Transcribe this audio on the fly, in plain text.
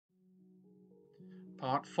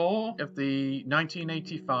Part 4 of the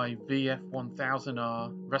 1985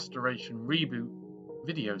 VF1000R Restoration Reboot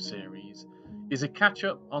video series is a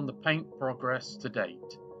catch-up on the paint progress to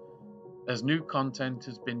date, as new content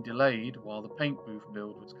has been delayed while the paint booth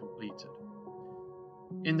build was completed.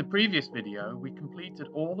 In the previous video, we completed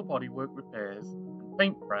all the bodywork repairs and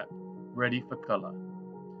paint prep ready for colour.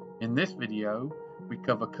 In this video, we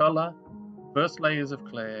cover colour, first layers of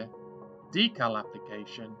clear, decal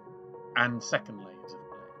application, and second layers of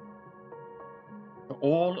clear. For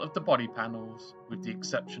all of the body panels, with the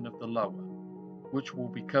exception of the lower, which will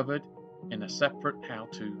be covered in a separate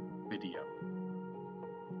how-to video.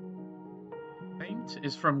 Paint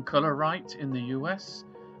is from Color Right in the US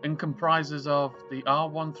and comprises of the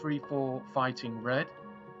R134 Fighting Red,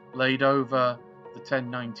 laid over the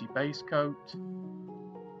 1090 base coat,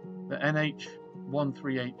 the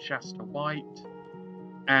NH138 Shasta White,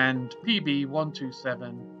 and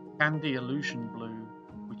PB127 Candy Illusion Blue,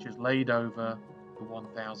 which is laid over the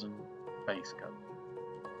 1000 base coat.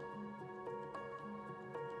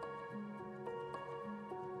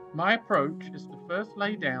 My approach is to first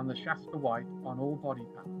lay down the Shasta White on all body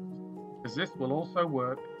panels, as this will also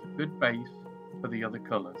work as a good base for the other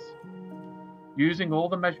colours. Using all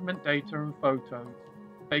the measurement data and photos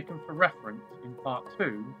taken for reference in Part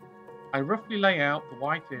 2, I roughly lay out the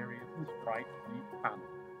white areas and stripes on each panel.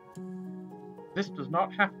 This does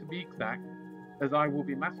not have to be exact, as I will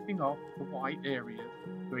be masking off the white areas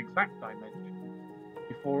to exact dimensions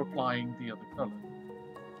before applying the other colours.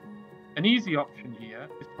 An easy option here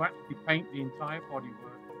is to actually paint the entire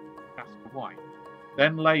bodywork Shasta White,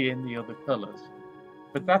 then lay in the other colours,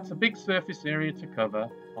 but that's a big surface area to cover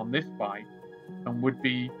on this bike and would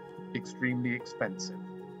be extremely expensive.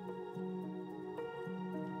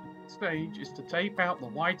 Stage is to tape out the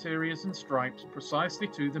white areas and stripes precisely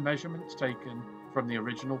to the measurements taken from the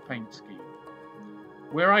original paint scheme.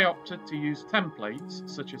 Where I opted to use templates,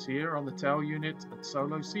 such as here on the tail unit and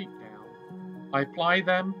solo seat gown, I apply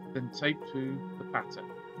them, then tape to the pattern.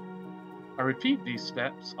 I repeat these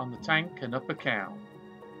steps on the tank and upper cowl.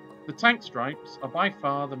 The tank stripes are by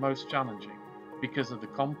far the most challenging because of the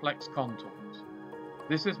complex contours.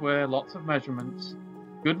 This is where lots of measurements,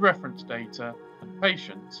 good reference data, and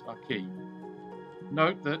patience are key.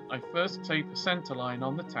 Note that I first tape a center line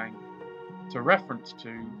on the tank to reference to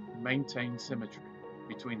and maintain symmetry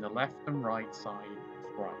between the left and right side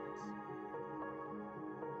stripes.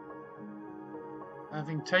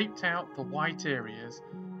 Having taped out the white areas,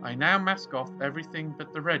 I now mask off everything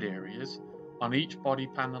but the red areas on each body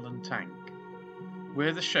panel and tank.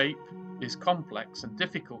 Where the shape is complex and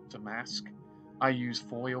difficult to mask, I use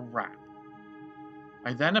foil wrap.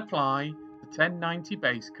 I then apply the 1090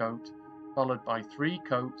 base coat, followed by 3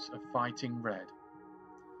 coats of Fighting Red.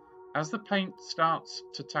 As the paint starts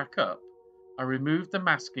to tack up, I remove the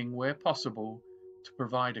masking where possible to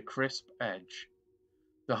provide a crisp edge.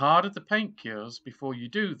 The harder the paint cures before you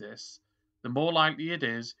do this, the more likely it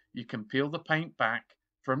is you can peel the paint back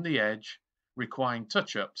from the edge, requiring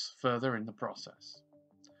touch-ups further in the process.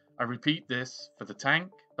 I repeat this for the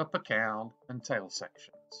tank, upper cowl, and tail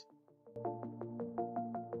sections.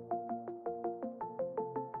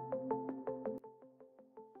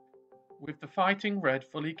 With the Fighting Red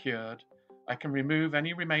fully cured, I can remove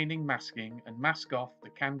any remaining masking and mask off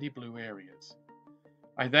the candy blue areas.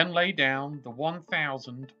 I then lay down the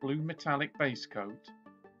 1000 blue metallic base coat,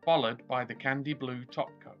 followed by the candy blue top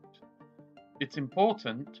coat. It's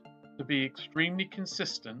important to be extremely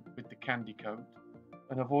consistent with the candy coat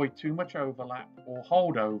and avoid too much overlap or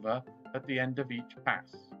holdover at the end of each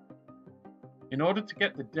pass. In order to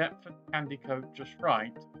get the depth of the candy coat just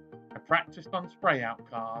right, I practiced on spray out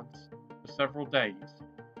cards for several days,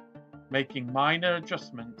 making minor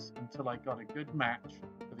adjustments until I got a good match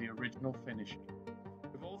for the original finishing.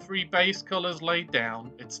 With all 3 base colours laid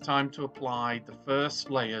down, it's time to apply the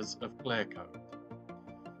first layers of clear coat.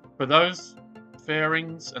 For those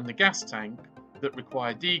fairings and the gas tank that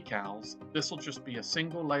require decals, this will just be a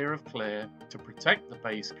single layer of clear to protect the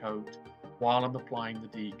base coat while I'm applying the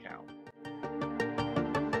decal.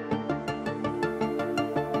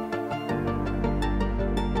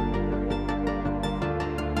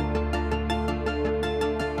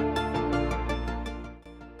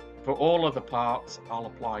 For all other parts, I'll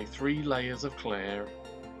apply 3 layers of clear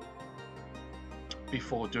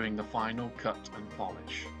before doing the final cut and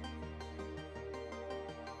polish.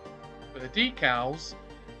 For the decals,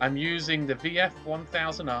 I'm using the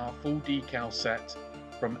VF1000R full decal set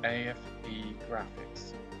from AFE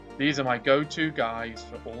Graphics. These are my go-to guys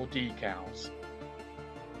for all decals.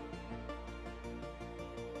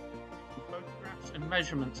 Photographs and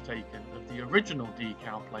measurements taken of the original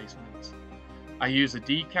decal placements I use a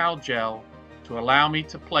decal gel to allow me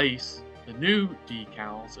to place the new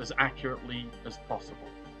decals as accurately as possible.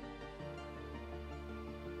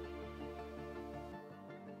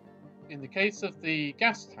 In the case of the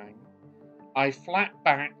gas tank, I flat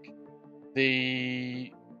back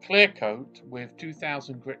the clear coat with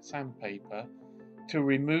 2000 grit sandpaper to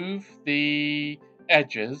remove the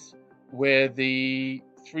edges where the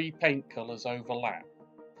three paint colours overlap,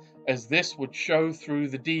 as this would show through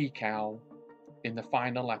the decal in the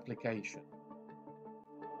final application.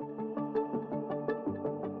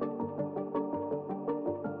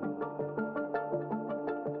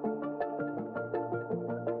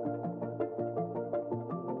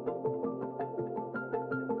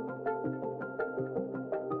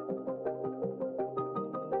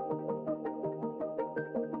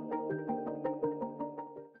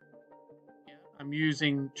 I'm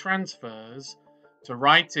using transfers to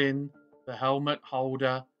write in the helmet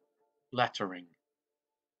holder lettering.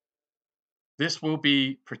 This will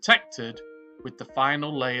be protected with the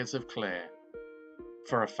final layers of clear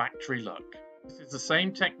for a factory look. This is the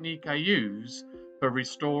same technique I use for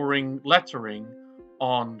restoring lettering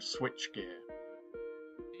on switchgear.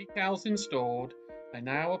 Decals installed, I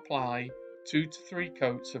now apply 2 to 3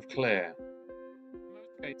 coats of clear. In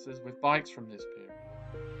most cases with bikes from this period,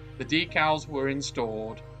 the decals were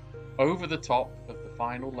installed over the top of the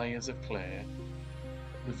final layers of clear,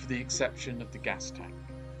 with the exception of the gas tank,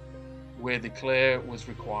 where the clear was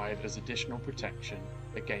required as additional protection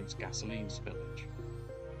against gasoline spillage.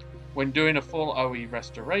 When doing a full OE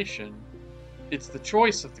restoration, it's the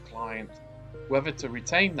choice of the client whether to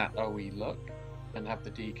retain that OE look and have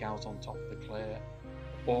the decals on top of the clear,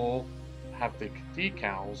 or have the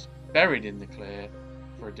decals buried in the clear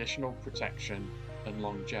for additional protection and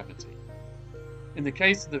longevity. In the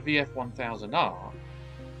case of the VF1000R,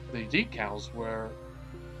 the decals were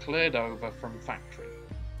cleared over from factory,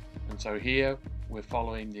 and so here we're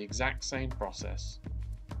following the exact same process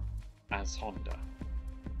as Honda.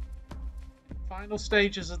 Final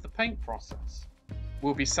stages of the paint process.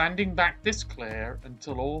 We'll be sanding back this clear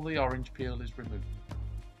until all the orange peel is removed.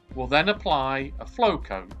 We'll then apply a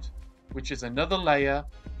flowcoat, which is another layer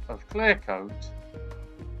of clear coat,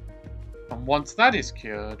 and once that is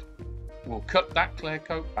cured, we'll cut that clear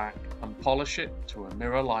coat back and polish it to a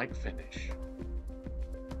mirror-like finish.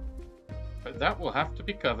 But that will have to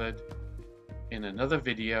be covered in another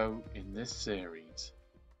video in this series.